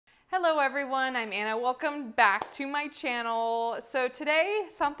Hello everyone, I'm Anna. Welcome back to my channel. So today,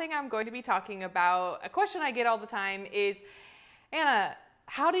 something I'm going to be talking about, a question I get all the time is, Anna,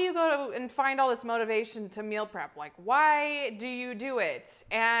 how do you go and find all this motivation to meal prep? Like, why do you do it?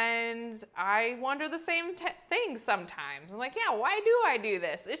 And I wonder the same thing sometimes. I'm like, yeah, why do I do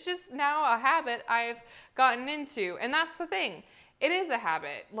this? It's just now a habit I've gotten into. And that's the thing. It is a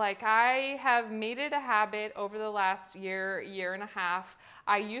habit. Like, I have made it a habit over the last year and a half.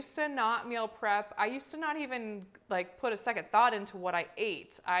 I used to not meal prep. I used to not even like put a second thought into what I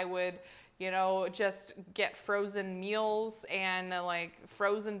ate. I would, just get frozen meals and like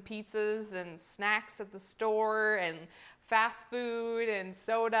frozen pizzas and snacks at the store and fast food and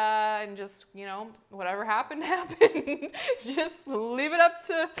soda and just, whatever happened, happened. Just leave it up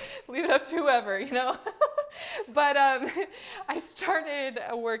to whoever, But I started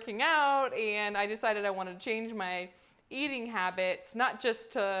working out and I decided I wanted to change my eating habits, not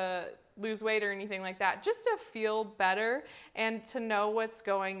just to lose weight or anything like that, just to feel better and to know what's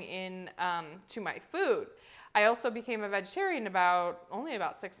going in to my food. I also became a vegetarian only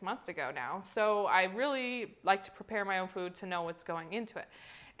about 6 months ago now, so I really like to prepare my own food to know what's going into it.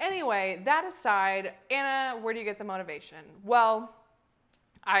 Anyway, that aside, Anna, where do you get the motivation? Well,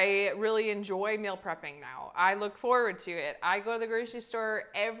 I really enjoy meal prepping now. I look forward to it. I go to the grocery store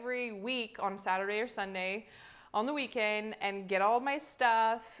every week on Saturday or Sunday on the weekend and get all my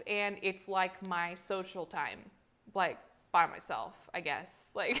stuff, and it's like my social time, like by myself, I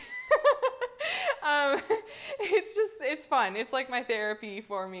guess. Like, it's fun. It's like my therapy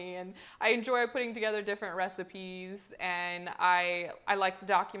for me, and I enjoy putting together different recipes, and I like to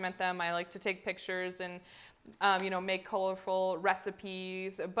document them. I like to take pictures and make colorful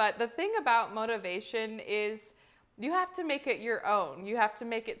recipes. But the thing about motivation is you have to make it your own. You have to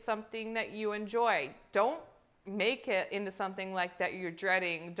make it something that you enjoy. Don't make it into something like that you're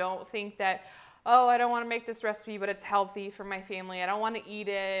dreading. Don't think that, oh, I don't want to make this recipe, but it's healthy for my family. I don't want to eat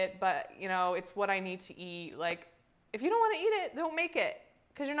it, but it's what I need to eat. Like, if you don't want to eat it, don't make it,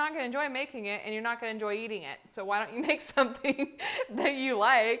 because you're not going to enjoy making it and you're not going to enjoy eating it. So why don't you make something that you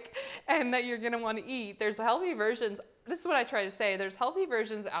like and that you're going to want to eat? There's healthy versions. This is what I try to say. There's healthy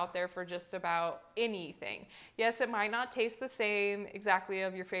versions out there for just about anything. Yes, it might not taste the same exactly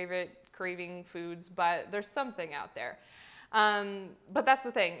of your favorite craving foods, but there's something out there. But that's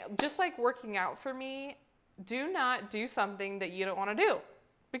the thing. Just like working out for me, do not do something that you don't want to do,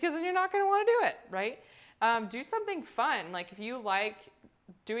 because then you're not going to want to do it, right? Do something fun. Like, if you like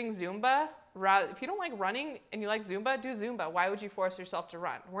doing Zumba, if you don't like running and you like Zumba, do Zumba. Why would you force yourself to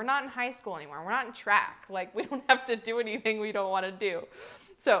run? We're not in high school anymore. We're not in track. Like, we don't have to do anything we don't want to do.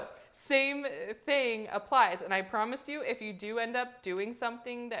 So same thing applies. And I promise you, if you do end up doing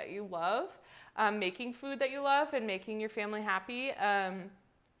something that you love, making food that you love and making your family happy,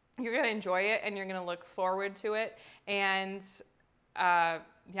 you're going to enjoy it and you're going to look forward to it. And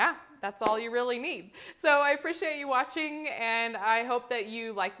yeah, that's all you really need. So I appreciate you watching, and I hope that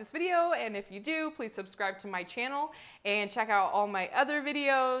you like this video. And if you do, please subscribe to my channel and check out all my other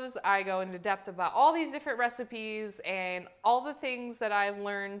videos. I go into depth about all these different recipes and all the things that I've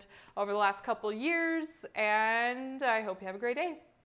learned over the last couple years. And I hope you have a great day.